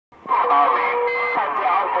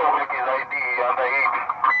Check his ID on the 8.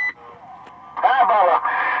 Ah, Baba.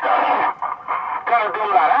 Gotta do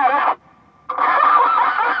that, huh?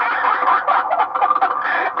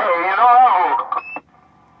 Hey, you know what?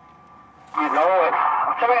 You know it.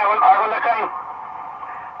 Sabi, I will look in.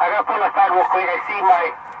 I gotta pull aside real quick. I see my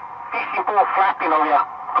fishing pole flapping over here.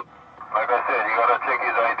 Like I said, you gotta check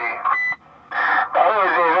his ID.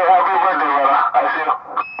 Happy birthday, brother. I see you.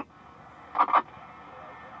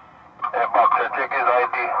 Hey, Bob said check his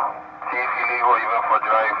ID. See if he legal even for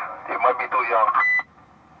drive. He might be too young.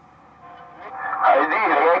 ID,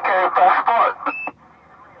 they ain't carry passport.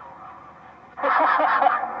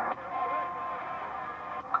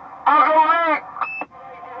 Uncle Rick!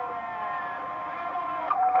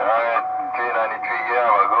 Alright, 393, yeah,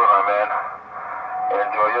 have a good one, man.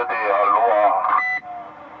 Enjoy your day, aloha.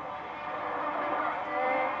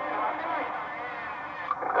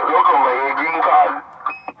 Look over here, green card.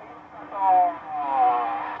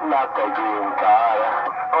 Not the green card.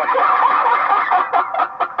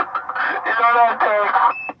 You know that thing?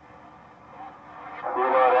 You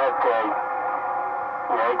know that thing?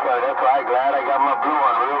 Yeah, that's why I'm glad I got my blue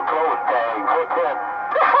one real close, tag. What's that?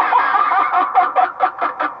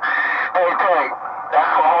 Hey, tag,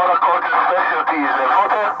 that's for horticulture specialties.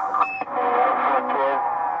 What's that?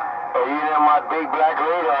 Hey, you know my big black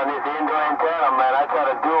radar on this indoor antenna, man. I try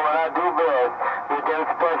to do what I do best with them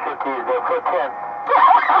specialties. They're for 10.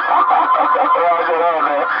 Roger that,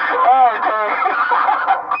 man. All right, tag.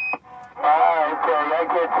 Alright, Tag, I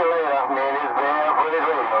get you later, man. It's there for his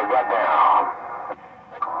radio. Goddamn.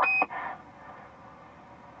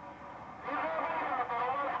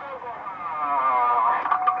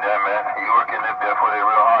 Yeah, man. You working it there for it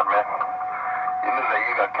real hard, man. You look like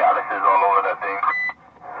you got calluses all over that thing.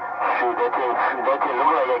 Shoot, that thing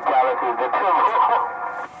look like a calluses. The timber.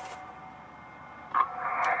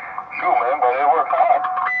 Shoot, man, but it works hard.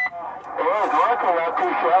 It is working, not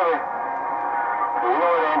too shabby. You know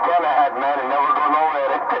what the antenna had, man, it never go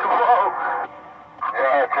nowhere.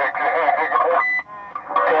 Yeah, check. Hey,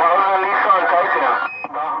 how's the lease on Tyson?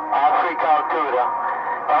 I'll freak out too, though.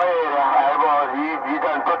 Oh, yeah, the eyeball, you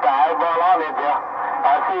done put the eyeball on it, there.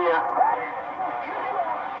 I see ya.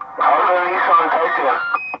 How's the lease on Tyson?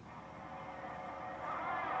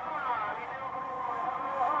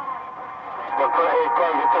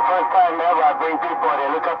 It's the first time ever I bring people, they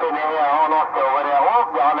look up in the air, I don't know if they're over there,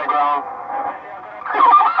 they're on the ground.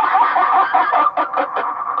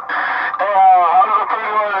 Hey, how's the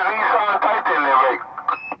pretty one lease on Titan there, Rick?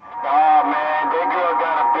 Oh, man, that girl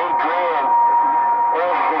got a big grin.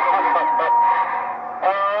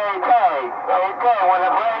 Hey, Tay, when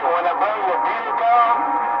I bring the beauty down,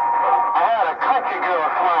 I had a country girl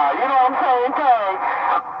smile. You know what I'm saying, Tay?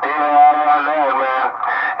 Yeah, I know that, man.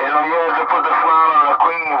 You know, you have to put the smile on the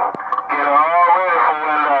queen. Get her all ready for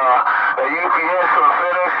when the UPS or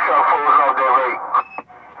FedEx truck pulls off their rate.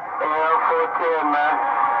 Yeah, 14, man.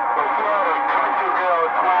 If you had a country girl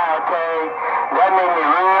smile, Tay, that made me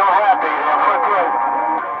real happy. Yeah, 14.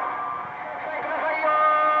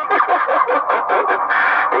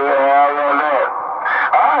 Yeah, I know that.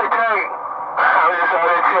 All right, Tay. I'm just out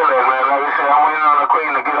here chilling, man. Like I said, I'm waiting on the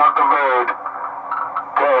queen to get off the bird.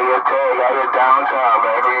 Tay, out here downtown,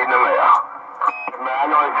 man, reading the mail. Man, I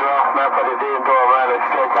know it's rough, man, for the day to go around and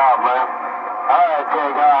stretch out, man. All right,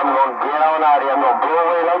 Tag, I'm going to get on out of here. I'm going to blow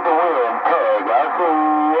away like the wind. Tag, I'll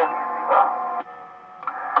see ya.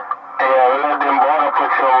 Yeah, we let them border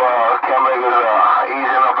patrol cameras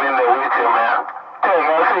easing up in there with you, man. Tag,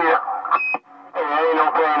 I'll see ya. Hey, ain't no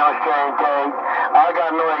pain, no strain, Tag. I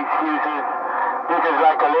got no excuses. This is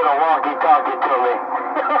like a little walkie-talkie to me.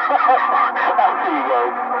 I'll see you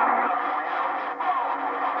guys.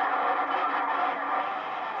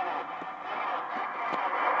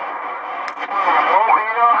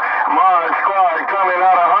 Modsquad coming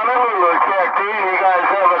out of Honolulu, checked in. You guys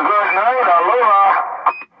have a good night. Aloha.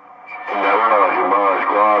 Never knows your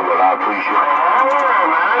Modsquad, but I appreciate it. Yeah,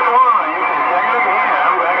 man, that's one. You can check it again.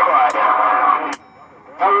 I'm back quiet.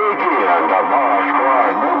 Again, the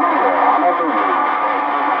Modsquad. Honolulu.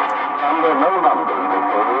 Under no number.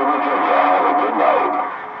 Have a good night.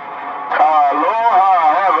 Aloha.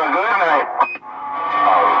 Have a good night.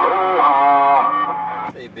 Aloha.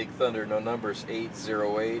 Hey, BigThunder, no numbers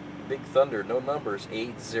 808. BigThunder, no numbers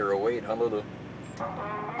 808. Honolulu.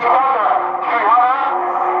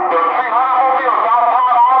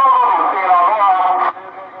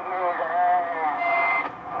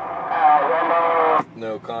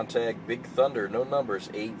 No contact. BigThunder, no numbers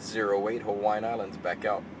 808. Hawaiian Islands, back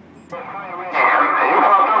out. You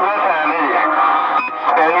popped up that time, didn't you?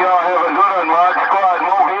 And y'all have a good one, Modsquad,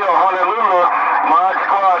 Mobile, Honolulu,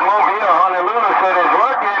 Modsquad. Mobile, Honolulu said it's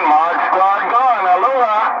working. Modsquad gone.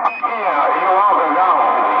 Aloha. Yeah, you're welcome.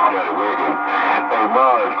 Gone. Got it working. Hey,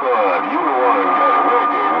 Modsquad, you the one that got it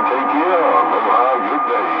working. Take care. Aloha. Good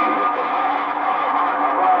day.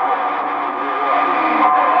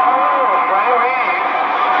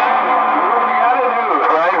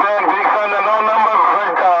 Right back, Big Thunder, no number,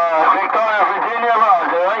 Victoria, Virginia,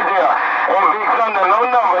 Roger, right there. And Big Thunder, no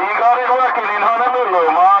number, you got it working in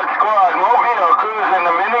Honolulu. Modsquad, Mobile, cruising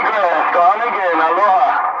the mini grass, gone again,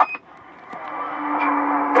 aloha.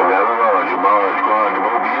 And that's Roger, Modsquad,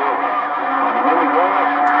 Mobile, mini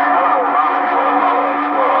grass.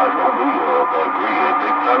 Modsquad, Mobile, agree,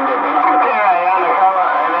 Big Thunder. Yeah,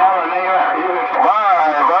 undercover, and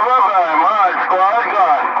bye, Modsquad,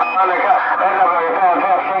 gone.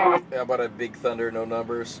 How about a Big Thunder, no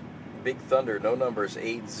numbers? Big Thunder, no numbers,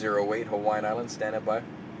 808 Hawaiian Islands, standing by.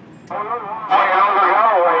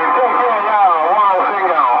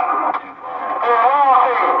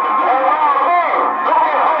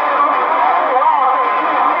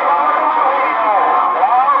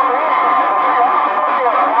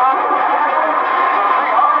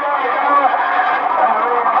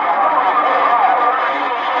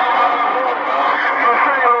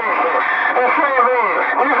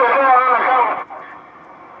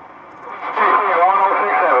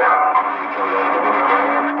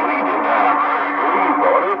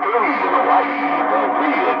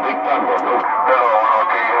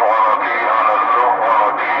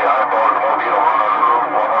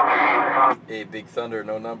 Hey, Big Thunder,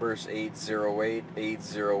 no numbers, 808,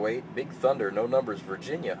 808. Big Thunder, no numbers,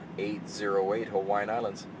 Virginia, 808 Hawaiian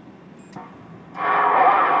Islands. Hey,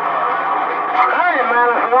 man,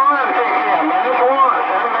 it's one. Take care, man. It's one.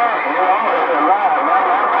 You know, it's alive, man.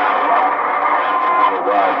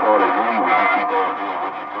 Why I thought it's leaving. You keep on doing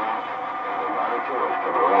what you're doing. There's a lot of choice.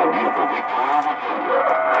 Come around beautiful Victoria, Virginia.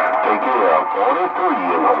 Take care.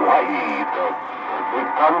 43 in Hawaii. Big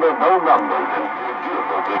Thunder, no numbers.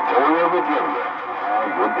 Beautiful Victoria, Virginia.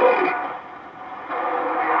 Good day.